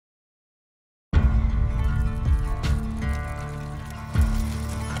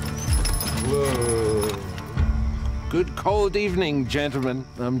Good cold evening, gentlemen.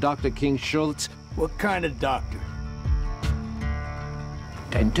 I'm Dr. King Schultz. What kind of doctor?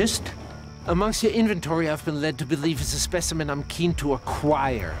 Dentist? Amongst your inventory, I've been led to believe is a specimen I'm keen to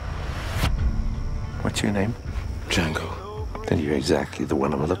acquire. What's your name? Django. Then you're exactly the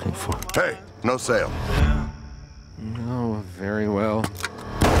one I'm looking for. Hey, no sale. Oh, very well.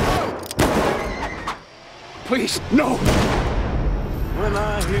 Please, no! When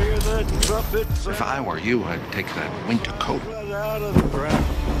I hear the trumpet sound, If I were you, I'd take that winter coat. right out of the ground.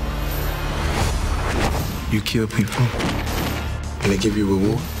 You kill people, and they give you a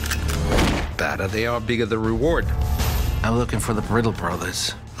reward? Better they are, bigger the reward. I'm looking for the Brittle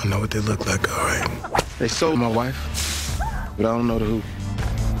brothers. I know what they look like, all right. They sold my wife, but I don't know the who.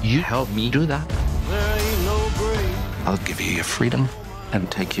 You help me do that, There ain't no grave. I'll give you your freedom and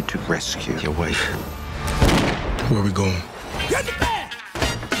take you to rescue your wife. Where we going? Get the bag!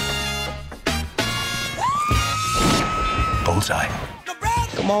 Bullseye.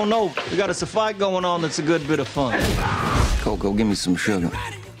 Come on over. We got us a fight going on that's a good bit of fun. Coco, give me some sugar.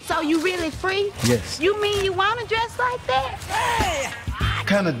 So you really free? Yes. You mean you want to dress like that? What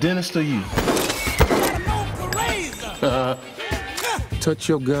kind of dentist are you? Touch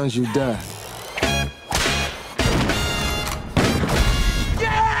your guns, you die.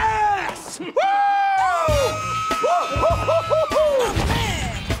 Yes! Woo!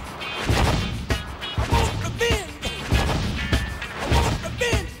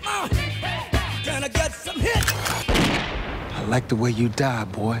 Can I get some hits? I like the way you die,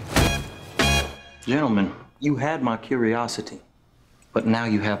 boy. Gentlemen, you had my curiosity, but now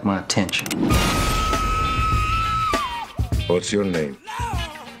you have my attention. What's your name?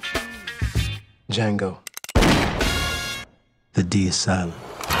 Django. The D is silent.